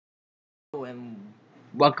And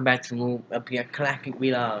welcome back to the LPS Classic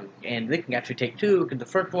Vlog. And this can actually take two, because the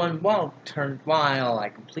first one, while I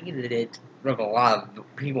completed it, there was a lot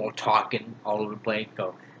of people talking all over the place,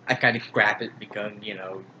 so I kind of scrapped it because,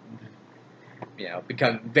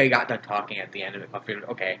 because they got done talking at the end of it. I figured,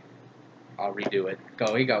 okay, I'll redo it.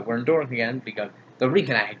 So here you go, we're indoors again, because the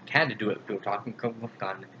reason I had to do it, people talking, because look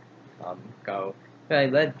on, go, hey,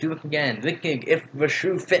 let's do it again. This gig, If the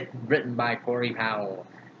Shoe Fit, written by Corey Powell.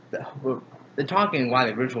 The talking why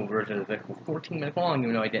the original version of the was 14 minutes long,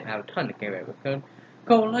 even though I didn't have a ton to carry with code.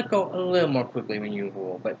 Let's go a little more quickly than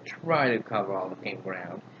usual, but try to cover all the same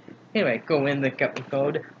ground. Anyway, go in the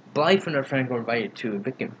episode. Blythe and her friends were invited to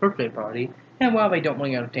Vicky's birthday party, and while they don't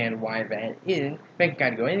really understand why that is, they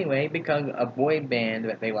gotta go anyway because a boy band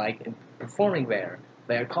that they like is performing there.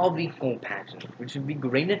 They are called the Soul Patches, which is the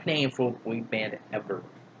greatest name for a boy band ever.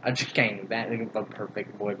 I'm just kidding, that is the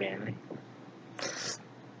perfect boy band name.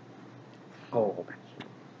 Gold.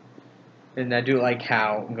 And I do like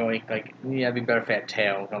how I'm going like, yeah, it'd be better if I had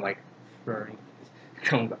tails. I'm like, furry.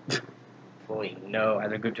 Fully, no,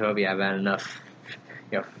 as a good Toby, I've had enough.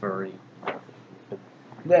 Furry.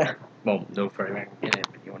 Yeah. Well, no furry in it,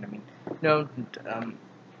 but you know what I mean. No,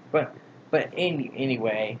 but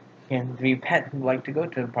anyway, and the pets would like to go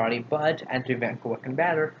to the party, but as the event looking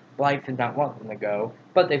better, Blythe does not want them to go,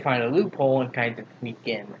 but they find a loophole and kind of sneak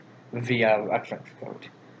in via a trench coat.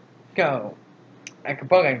 Go. I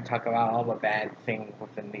can talk about all the bad things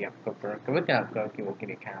within the episode first. Because within the episode, he will give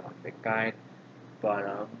you kind of a big guide.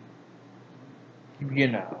 But, you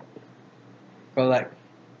know. But, like,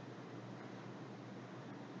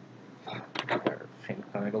 I'm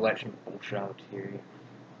going to let some bullshit out here.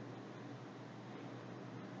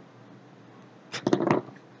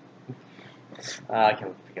 I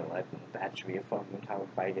can't forget that should be a fun one time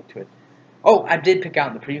if I get to it. Oh, I did pick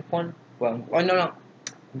out the previous one. Well, no.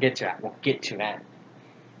 Get to that. We'll get to that.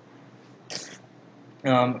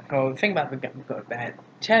 So the thing about that,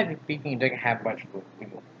 technically speaking, it doesn't have much of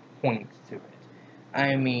points to it.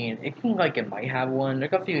 I mean, it seems like it might have one.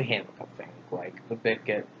 There's a few handful of things, like the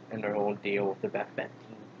Biscuit and their whole deal with the best bet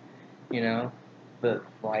team, you know? But,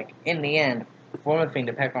 like, in the end, for one thing,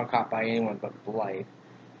 the Pet got caught by anyone but Blythe,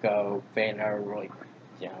 so they never really,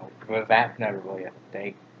 that's never really a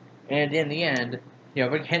mistake. And in the end,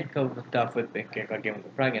 we can't go the stuff with Biscuit, like giving the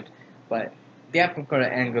pregnant, but the actual sort of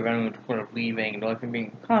end of everyone sort of leaving and the only thing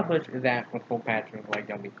being accomplished is that with full patterns like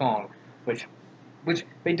Don't Be Kong, which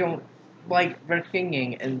they don't like. They're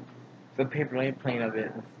singing and the paper airplane of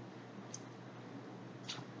it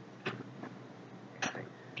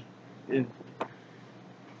is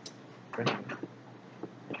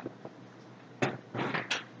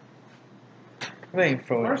really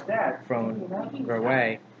thrown their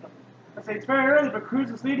way. I say it's very early, but Cruz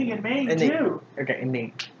is leading in Maine too. Okay, in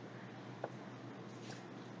Maine.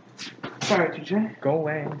 Sorry, TJ. Go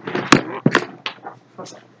away.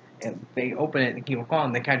 And they open it and keep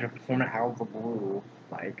on. They kind of perform it out of the blue.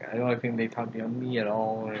 Like, I don't think they talk to me at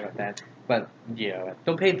all or like that. But,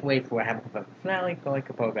 don't pay the way for what happens with the finale, so I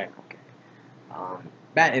suppose that's okay.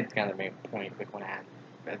 That is kind of the main point with when I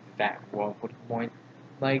had that was the point.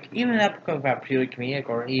 Like, even episodes about purely comedic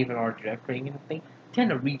or even our directing and thing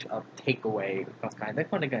tend to reach a takeaway of some kind. They're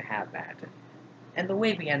going to have that. And the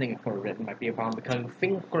way the ending is sort of written might be a problem because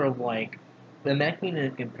things sort of like the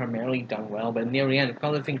mechanic is primarily done well, but near the end,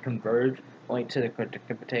 some of the things converge only to the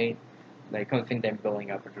precipitate. Like, some of the things they're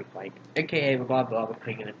building up are just like, aka blah blah blah,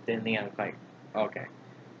 and in the end, it's like, okay,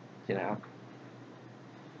 you know.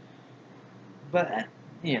 But,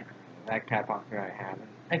 that kind of popular I have. And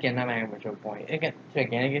again, not my much of a point. Again,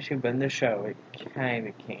 gigantic issue, but in the show, it kind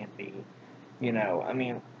of can't be, I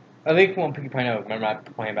mean, at least one people I know, remember I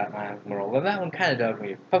point about my world. Well, that one kind of does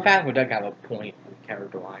me. But Fasmo does have a point in the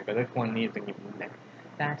character line, but this one needs to give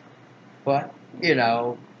that. But,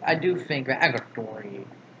 I do think that as a story,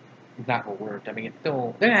 it's not what worked. I mean, it's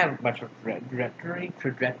still, they don't have much of a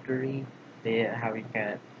trajectory, how you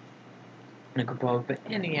can compose, but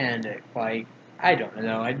in the end, it's like, I don't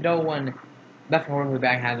know. No one, that's horribly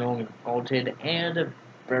bad has only faulted, and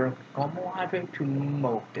very logic to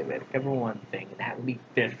most of it, except for one thing, and that would be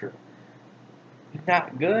Fisher. He's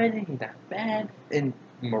not good, he's not bad, in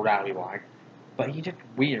morality-wise, but he's just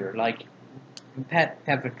weird. Like, Pet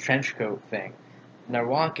has a trench coat thing, and they're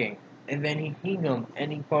walking, and then he sees him,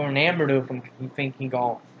 and he's so enamored of him, he thinks he's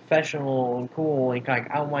all professional and cool, and like,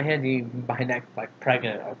 out of my head, he's by next, like,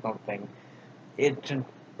 pregnant or something. It's just,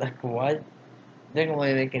 like, what? There's no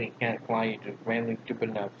way they can why you just randomly stupid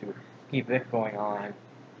enough to keep this going on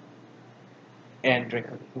and drink.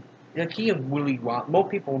 Like, he is really wild. Most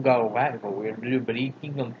people go, that is a weird dude, but he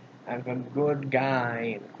keeps them I'm a good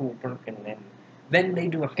guy and a cool person, and then they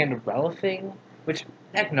do a Cinderella thing, which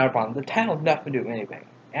that's not a problem. The title has nothing to do with anything.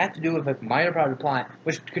 It has to do with a minor part of the plot,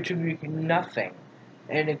 which contributes nothing,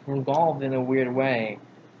 and it's resolved in a weird way,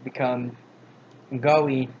 because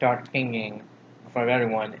Goey starts singing in front of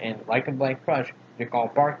everyone, and like a Black Crush, they're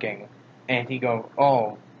called barking, and he goes,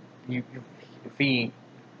 "Oh, you see,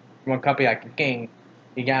 one copy I can king,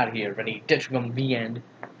 you got here," but he ditched them the end.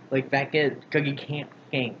 Like that kid, because he can't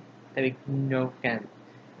king. That makes no sense.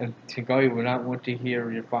 And Goey would not want to hear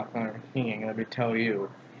your father singing, let me tell you.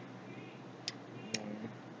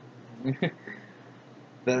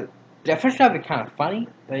 the the first half is kind of funny,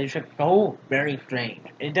 but it's just so very strange.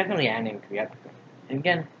 It definitely adding to the episode. And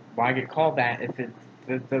again, why I get called that if it's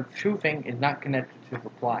the true thing is not connected to the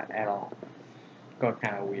plot at all. Go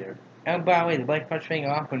kind of weird. And by the way, the Black Punch thing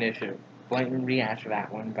off an issue. Blatant rehash of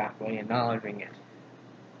that one, back way acknowledging it.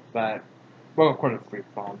 But well, of course, it's free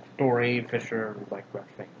form story, Fisher, Black Punch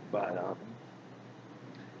thing. But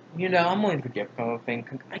I'm willing to forgive some of the thing.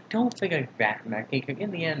 Cause I don't think it's that messy. Cause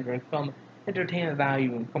in the end, there's some entertainment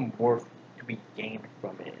value and some worth to be gained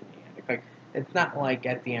from it. In the end, it's not like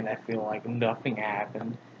at the end I feel like nothing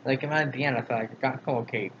happened. Like if at the end I feel like I got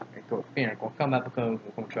okay, go cynical. Some episodes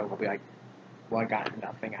and some shows will be like, well, I got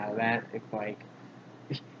nothing out of that. It's like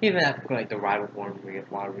even after like the rival one,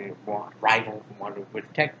 rival one was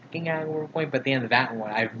taking out at one point, but at the end of that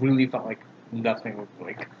one, I really felt like nothing was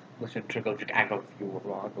like. Listen to those angle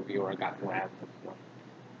viewer, I got more out of this one.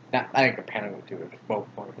 That I think comparing the two is both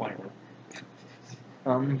pointless.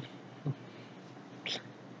 Um,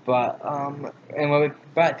 and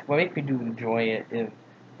what makes me do enjoy it is,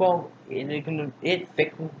 well, it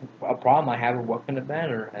fixes a problem I have with what can have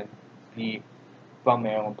better, as the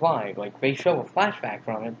thumbnail implied. Like they show a flashback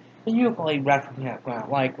from it, and usually referencing that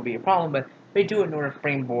not like would be a problem, but they do it in order to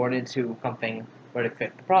springboard into something where to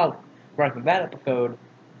fix the problem. Whereas in that episode,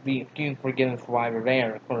 the excuse for giving Survivor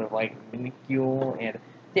there is sort of like minuscule, and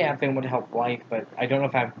yeah, they want to help life, but I don't know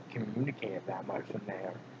if I've communicated that much in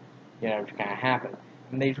there. Which kind of happens.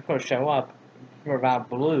 And they just sort of show up for about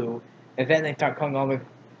blue, and then they start coming on with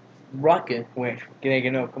ruckus, which they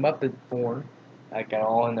come up with porn, get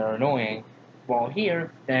all in there annoying. While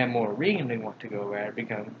here, they have more reason they want to go there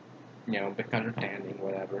because, misunderstanding,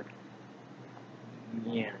 whatever.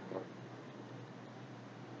 Yeah.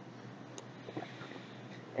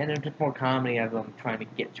 And there's just more comedy of them trying to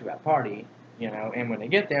get to that party, and when they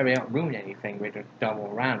get there, they don't ruin anything, they just double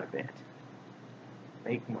around a bit.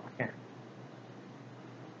 Make more sense.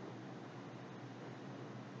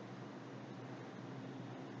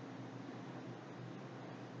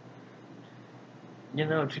 It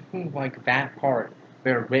just seems like that part,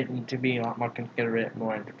 they're written to be a lot more considerate,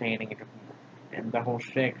 more entertaining, and the whole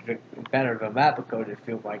shit is better than that because it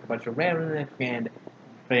feels like a bunch of randomness and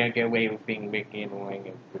they get away with being big annoying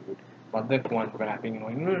and rude. But this one, we're not being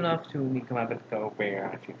annoying enough to need to have it go where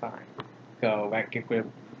actually fine. So that gets rid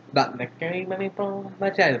of not necessarily many problems,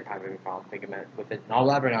 but yeah, there's probably a problem thinking with it. And I'll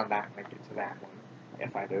elaborate on that when I get to that one,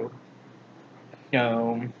 if I do.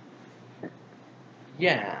 So,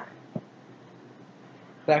 yeah.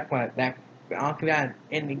 That's what after that,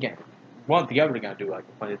 and again, one the other gonna do like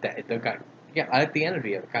one is that it got yeah, I like the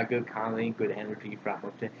energy of it. Got good comedy, good energy throughout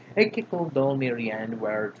most of it. It gets a little dull near the end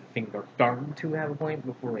where things are starting to have a point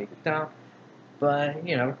before they stop. But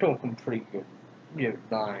still some pretty good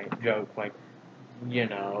line jokes like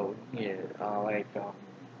like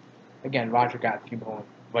again Roger got people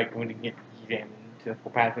like when he gets into the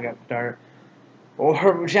passing up start.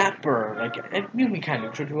 Or Jasper, like, it really kind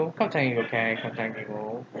of neutral. Sometimes he's okay, sometimes he's a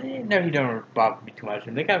little. No, he don't bother me too much.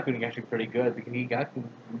 And the guy was actually pretty good because he got,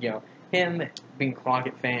 him being a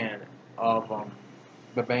Crockett fan of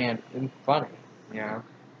the band is funny,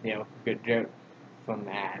 good joke from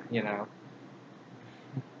that, and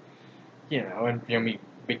me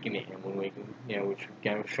picking at him when we can, which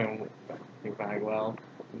shown very well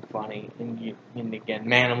and funny. And again,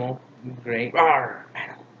 Manimal, great. Rawr,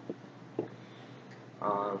 Manimal.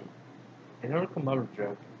 Um, Another other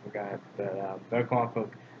joke I forgot, but they're called.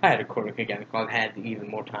 I had a quarter again because I had even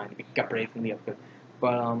more time to be separated from the episode.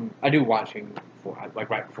 But I do watching before, like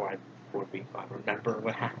right before I remember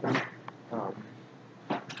what happened. Um,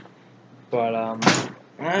 but I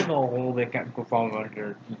don't know all that got to fall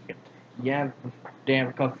under. Yeah, they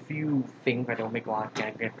have a few things I don't make a lot of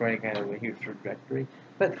sense. It's right kind of a huge trajectory,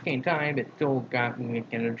 but at the same time, it still got me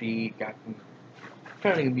energy, got me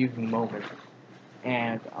fairly amusing moments,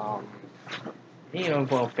 and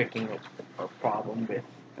while picking a problem with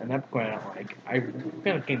an upgrade I don't like, I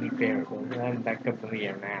feel like it can be bearable, and that comes in the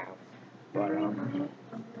air now. But,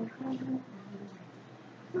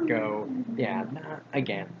 yeah,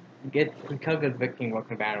 again. because of Viking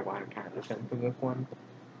looking bad, why I'm kind of defensive for this one.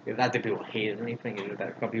 It's not that people hate it or anything, it's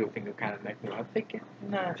that some people think it kind of makes me I think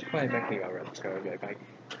it's quite making me over. So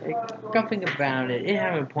something about it. It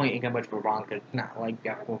having a point ain't got much of a wrong, 'cause it's not like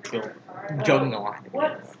that will feel juggling a lot.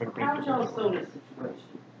 How's y'all's soda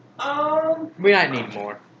situation? We might need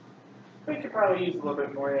more. We could probably use a little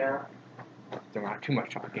bit more, yeah. There's not too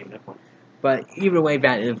much talking in this one. But either way,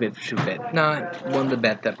 that is it should fit. Not one of the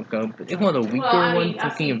best episodes, but it's one of the weaker ones,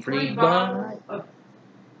 cooking and free, but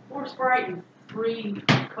 4 Sprite and 3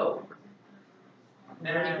 Coke.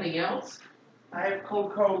 Anything else? I have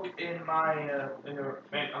cold Coke in my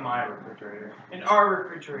refrigerator. In our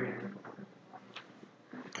refrigerator.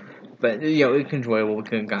 But it's enjoyable. We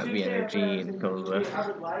could have got the energy and go the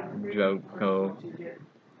Joko.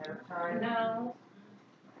 No.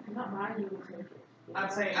 Not mine, you will take it. I'm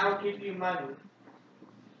saying I'll give you money.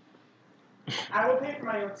 I will pay for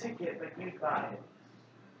my own ticket, but you buy it.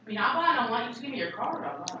 I mean, I'll buy it online. You just give me your card.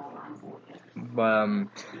 I'll buy it online for you.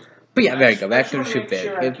 But yeah, there you go. That's what should fit.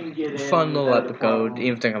 It's fun little episode.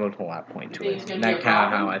 Even think about a lot of point to it. And that's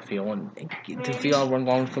how I feel. And to feel run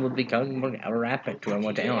long for the because we're gonna wrap it to it.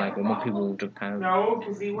 What like when more people just kind of no,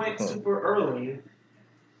 because he went super early.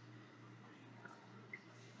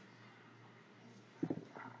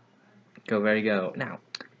 Go, there you go. Now,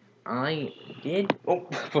 I did. Oh,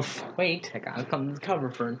 wait, I gotta come to the cover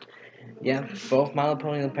first. Yeah, both My Little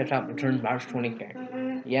Pony and Pet Shop Returns March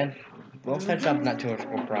 25th. Yeah, both Pet Shop not too much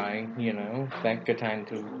for crying, That's a good time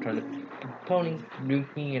to return to Pony,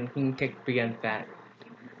 Goofy, and King Tick begin that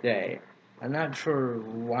day. I'm not sure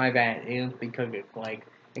why that is, because it's like,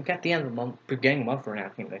 it's at the end of the month, beginning of the month for an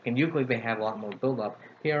like, and usually they have a lot more build up.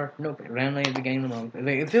 Here, nope, randomly at the beginning of the month.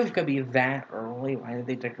 If it was gonna be that early, why did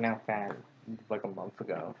they take it out that like a month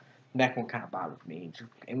ago? That one kind of bothers me.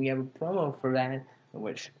 And we have a promo for that,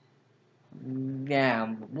 which,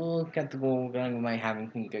 yeah, we'll get to go going by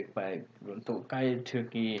having some good, but so guided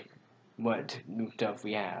turkey, what new stuff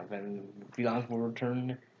we have, and the last will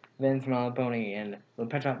return then from our pony, and the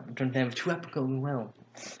Pet Shop returns them 2 episodes as well.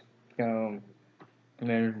 So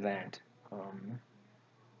there's that.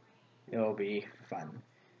 It'll be fun.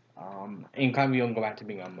 And kind of you'll go back to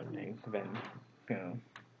being on Monday, then,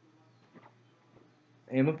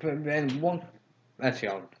 and one. Actually,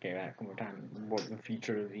 I'll get back one more time. What the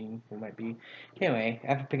future of the might be. Anyway,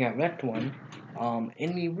 after picking out that one,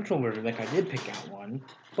 in the original version, I did pick out one,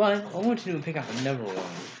 but I wanted to pick out another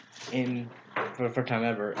one, for the first time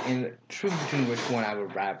ever, and choose between which one I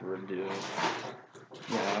would rather do,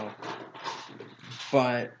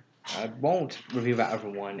 But I won't review that other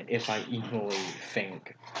one if I equally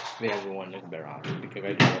think the other one is a better option, because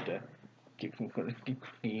I do want to keep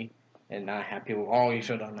me and not happy with all you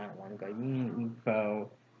showed on that one. So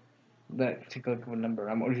let's take a look at the number.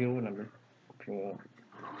 I'm going to do a number. If you will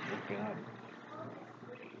look it up.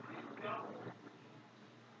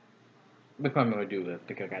 Look what I'm going to do this,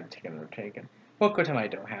 because I got to take another take. And well, good time I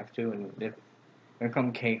don't have to, and if I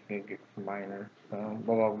come cake and get minor. So,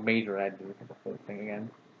 well, major I'd do the whole thing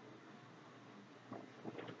again.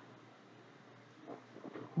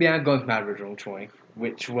 Yeah, I'm going with my original choice,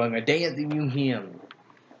 which was A Day at the Museum.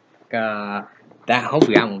 That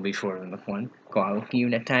hopefully that won't be shorter than this one. I'll see you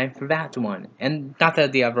next time for that one. And not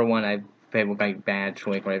that the other one I played was like bad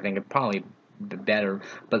choice or anything, it's probably better,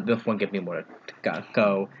 but this one gives me more to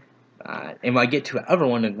go. And when I get to the other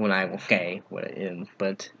one is when I will say what it is,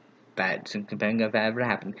 but that's depending if that ever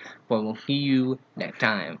happens. But we'll see you next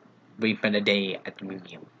time. We spend a day at the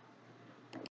museum.